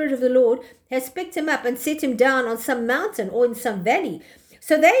 perhaps the Spirit of the Lord has picked him up and set him down on some mountain or in some valley.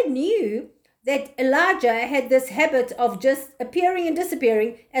 So they knew that Elijah had this habit of just appearing and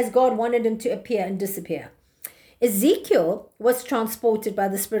disappearing as God wanted him to appear and disappear. Ezekiel was transported by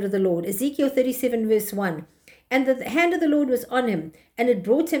the Spirit of the Lord. Ezekiel 37 verse 1. And the hand of the Lord was on him, and it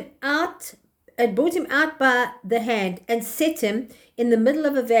brought him out by the hand and set him in the middle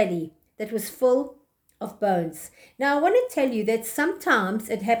of a valley that was full of bones. Now, I want to tell you that sometimes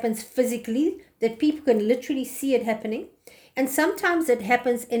it happens physically, that people can literally see it happening. And sometimes it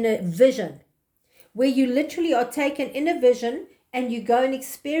happens in a vision, where you literally are taken in a vision and you go and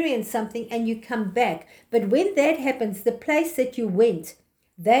experience something and you come back. But when that happens, the place that you went,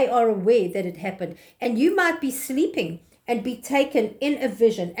 they are aware that it happened. And you might be sleeping and be taken in a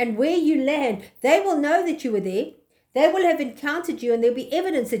vision. And where you land, they will know that you were there. They will have encountered you, and there'll be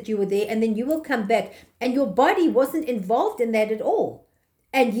evidence that you were there. And then you will come back, and your body wasn't involved in that at all.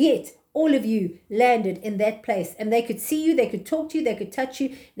 And yet, all of you landed in that place, and they could see you, they could talk to you, they could touch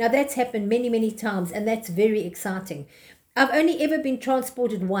you. Now, that's happened many, many times, and that's very exciting. I've only ever been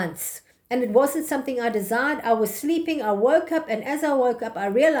transported once, and it wasn't something I desired. I was sleeping, I woke up, and as I woke up, I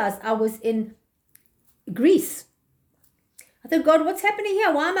realized I was in Greece. I thought, God, what's happening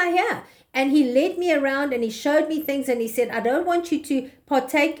here? Why am I here? And he led me around and he showed me things, and he said, I don't want you to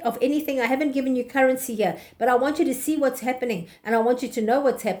partake of anything. I haven't given you currency here, but I want you to see what's happening, and I want you to know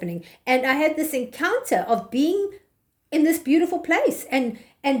what's happening. And I had this encounter of being in this beautiful place and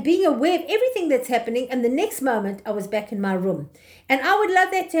being aware of everything that's happening. And the next moment I was back in my room. And I would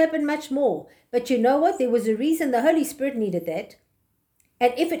love that to happen much more. But you know what? There was a reason the Holy Spirit needed that.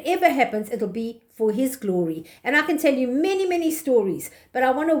 And if it ever happens, it'll be for his glory. And I can tell you many, many stories. But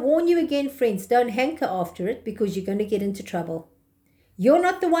I want to warn you again, friends, don't hanker after it, because you're going to get into trouble. You're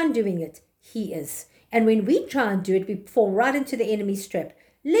not the one doing it. He is. And when we try and do it, we fall right into the enemy's trap.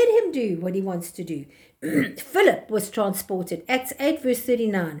 Let him do what he wants to do. Philip was transported. Acts 8 verse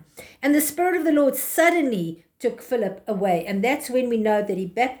 39. And the Spirit of the Lord suddenly took Philip away. And that's when we know that he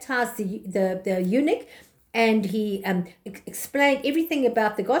baptized the eunuch. And he explained everything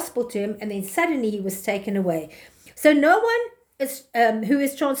about the gospel to him, and then suddenly he was taken away. So no one is who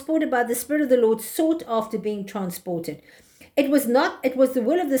is transported by the Spirit of the Lord sought after being transported. It was the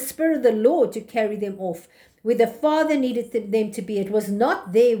will of the Spirit of the Lord to carry them off where the Father needed them to be. It was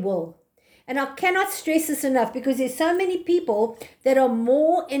not their will. And I cannot stress this enough, because there's so many people that are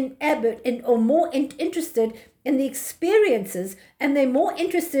more interested in the experiences, and they're more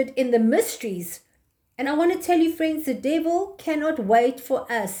interested in the mysteries. And I want to tell you, friends, the devil cannot wait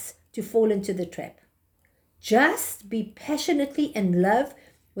for us to fall into the trap. Just be passionately in love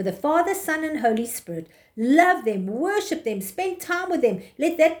with the Father, Son, and Holy Spirit. Love them, worship them, spend time with them.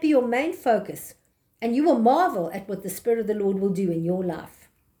 Let that be your main focus. And you will marvel at what the Spirit of the Lord will do in your life.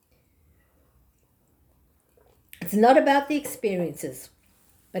 It's not about the experiences,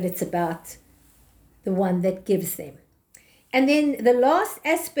 but it's about the one that gives them. And then the last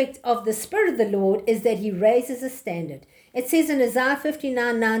aspect of the Spirit of the Lord is that he raises a standard. It says in Isaiah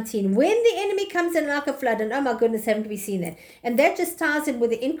 59:19, when the enemy comes in like a flood, and oh my goodness, haven't we seen that? And that just ties in with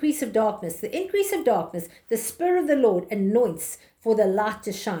the increase of darkness. The increase of darkness, the Spirit of the Lord anoints for the light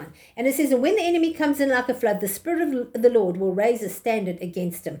to shine. And it says, and when the enemy comes in like a flood, the Spirit of the Lord will raise a standard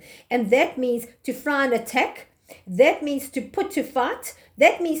against him. And that means to fly an attack. That means to put to fight.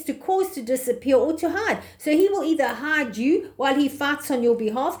 That means to cause to disappear or to hide. So he will either hide you while he fights on your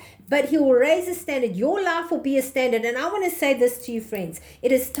behalf, but he will raise a standard. Your life will be a standard. And I want to say this to you, friends.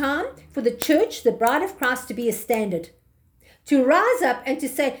 It is time for the church, the bride of Christ, to be a standard. To rise up and to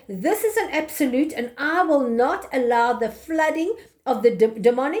say, this is an absolute, and I will not allow the flooding of the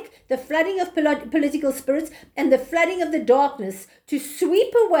demonic, the flooding of political spirits, and the flooding of the darkness to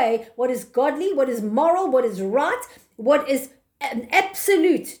sweep away what is godly, what is moral, what is right, what is an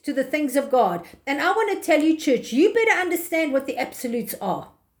absolute to the things of God. And I want to tell you, church, you better understand what the absolutes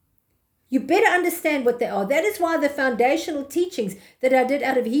are. You better understand what they are. That is why the foundational teachings that I did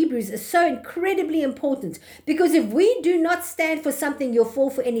out of Hebrews is so incredibly important. Because if we do not stand for something, you'll fall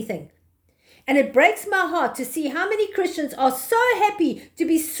for anything. And it breaks my heart to see how many Christians are so happy to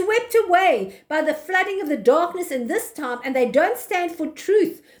be swept away by the flooding of the darkness in this time, and they don't stand for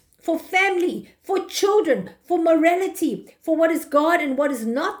truth, for family, for children, for morality, for what is God and what is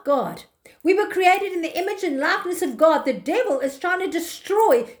not God. We were created in the image and likeness of God. The devil is trying to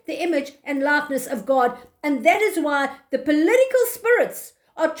destroy the image and likeness of God. And that is why the political spirits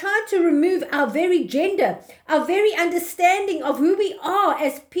are trying to remove our very gender, our very understanding of who we are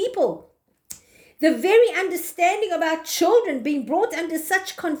as people. The very understanding of our children being brought under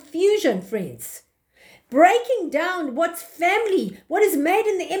such confusion, friends. Breaking down what's family, what is made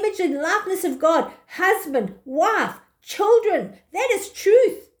in the image and likeness of God, husband, wife, children. That is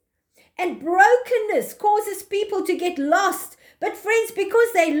truth. And brokenness causes people to get lost. But friends,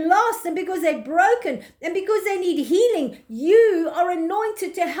 because they're lost and because they're broken and because they need healing, you are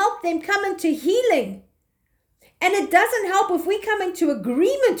anointed to help them come into healing. And it doesn't help if we come into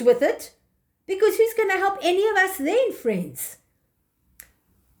agreement with it, because who's going to help any of us then, friends?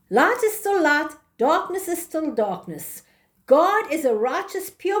 Light is still light. Darkness is still darkness. God is a righteous,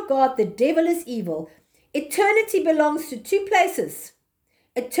 pure God. The devil is evil. Eternity belongs to two places.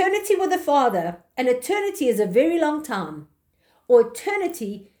 Eternity with the Father, and eternity is a very long time. Or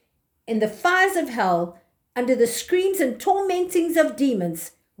eternity in the fires of hell under the screams and tormentings of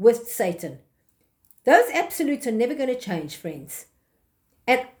demons with Satan. Those absolutes are never going to change, friends.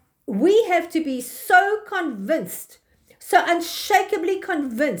 And we have to be so convinced, so unshakably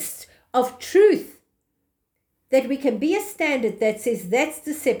convinced of truth, that we can be a standard that says that's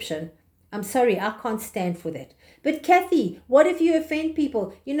deception. I'm sorry, I can't stand for that. But Kathy, what if you offend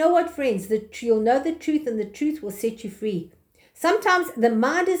people? You know what, friends? You'll know the truth, and the truth will set you free. Sometimes the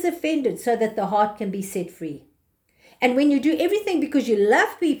mind is offended so that the heart can be set free. And when you do everything because you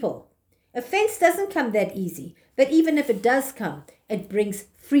love people, offense doesn't come that easy. But even if it does come, it brings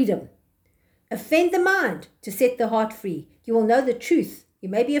freedom. Offend the mind to set the heart free. You will know the truth. You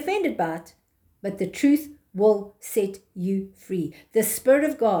may be offended by it, but the truth will set you free. The Spirit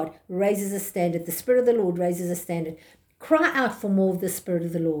of God raises a standard. The Spirit of the Lord raises a standard. Cry out for more of the Spirit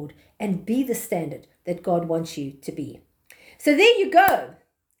of the Lord and be the standard that God wants you to be. So there you go.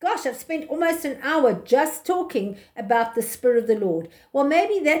 Gosh, I've spent almost an hour just talking about the Spirit of the Lord. Well,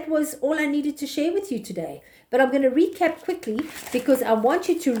 maybe that was all I needed to share with you today. But I'm going to recap quickly because I want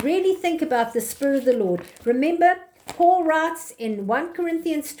you to really think about the Spirit of the Lord. Remember, Paul writes in 1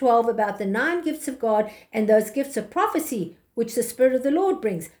 Corinthians 12 about the 9 gifts of God and those gifts of prophecy, which the Spirit of the Lord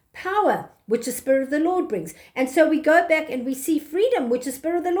brings. Power, which the Spirit of the Lord brings. And so we go back and we see freedom, which the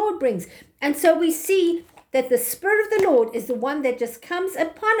Spirit of the Lord brings. And so we see that the Spirit of the Lord is the one that just comes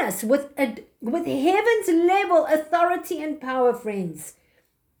upon us with heaven's level authority and power, friends.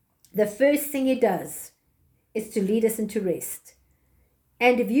 The first thing he does is to lead us into rest.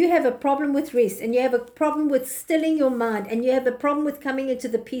 And if you have a problem with rest, and you have a problem with stilling your mind, and you have a problem with coming into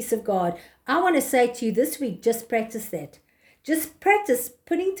the peace of God, I want to say to you this week, just practice that. Just practice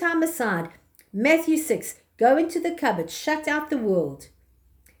putting time aside. Matthew 6, go into the cupboard, shut out the world.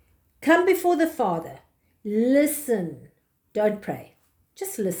 Come before the Father. Listen. Don't pray.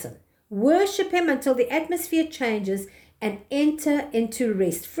 Just listen. Worship him until the atmosphere changes and enter into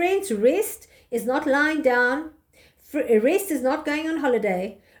rest. Friends, rest is not lying down. Rest is not going on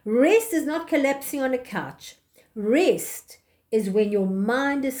holiday. Rest is not collapsing on a couch. Rest is when your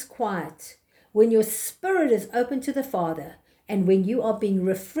mind is quiet, when your spirit is open to the Father, and when you are being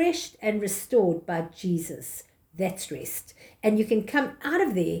refreshed and restored by Jesus. That's rest. And you can come out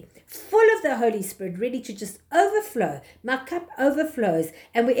of there full of the Holy Spirit, ready to just overflow. My cup overflows.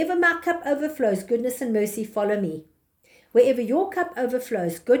 And wherever my cup overflows, goodness and mercy follow me. Wherever your cup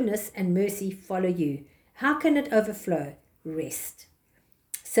overflows, goodness and mercy follow you. How can it overflow? Rest.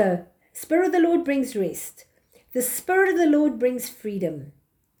 So, Spirit of the Lord brings rest. The Spirit of the Lord brings freedom.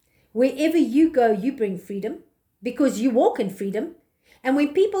 Wherever you go, you bring freedom because you walk in freedom. And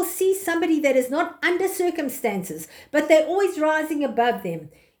when people see somebody that is not under circumstances, but they're always rising above them,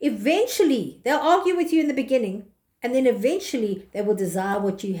 eventually they'll argue with you in the beginning, and then eventually they will desire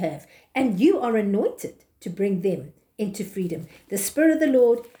what you have. And you are anointed to bring them into freedom. The Spirit of the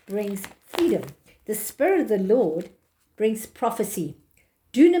Lord brings freedom. The Spirit of the Lord brings prophecy.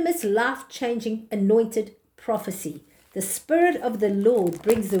 Dunamis, life-changing, anointed prophecy. The Spirit of the Lord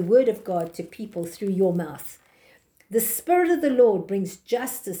brings the word of God to people through your mouth. The Spirit of the Lord brings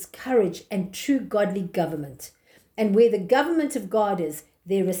justice, courage, and true godly government. And where the government of God is,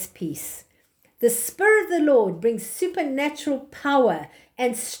 there is peace. The Spirit of the Lord brings supernatural power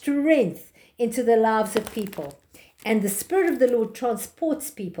and strength into the lives of people. And the Spirit of the Lord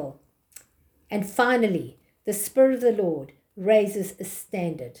transports people. And finally, the Spirit of the Lord raises a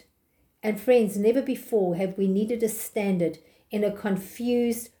standard. And friends, never before have we needed a standard in a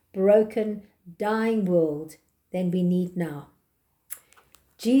confused, broken, dying world than we need now.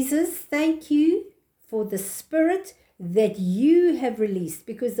 Jesus, thank you for the Spirit that you have released,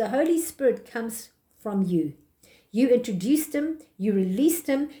 because the Holy Spirit comes from you. You introduced him, you released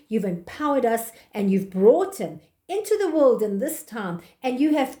him, you've empowered us, and you've brought him into the world in this time, and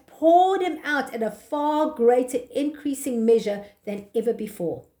you have poured him out at a far greater increasing measure than ever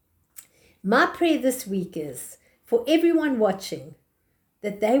before. My prayer this week is for everyone watching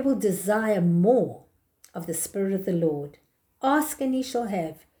that they will desire more of the Spirit of the Lord. Ask and ye shall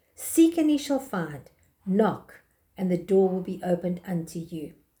have. Seek and ye shall find. Knock and the door will be opened unto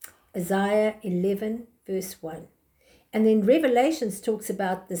you. Isaiah 11 verse 1. And then Revelations talks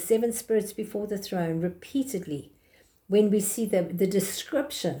about the 7 spirits before the throne repeatedly when we see the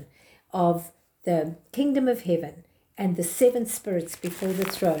description of the kingdom of heaven and the 7 spirits before the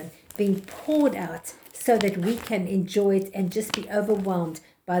throne being poured out so that we can enjoy it and just be overwhelmed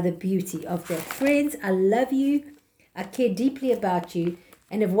by the beauty of that. Friends, I love you. I care deeply about you.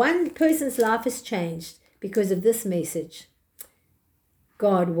 And if one person's life has changed because of this message,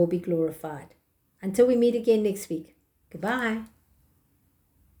 God will be glorified. Until we meet again next week. Goodbye.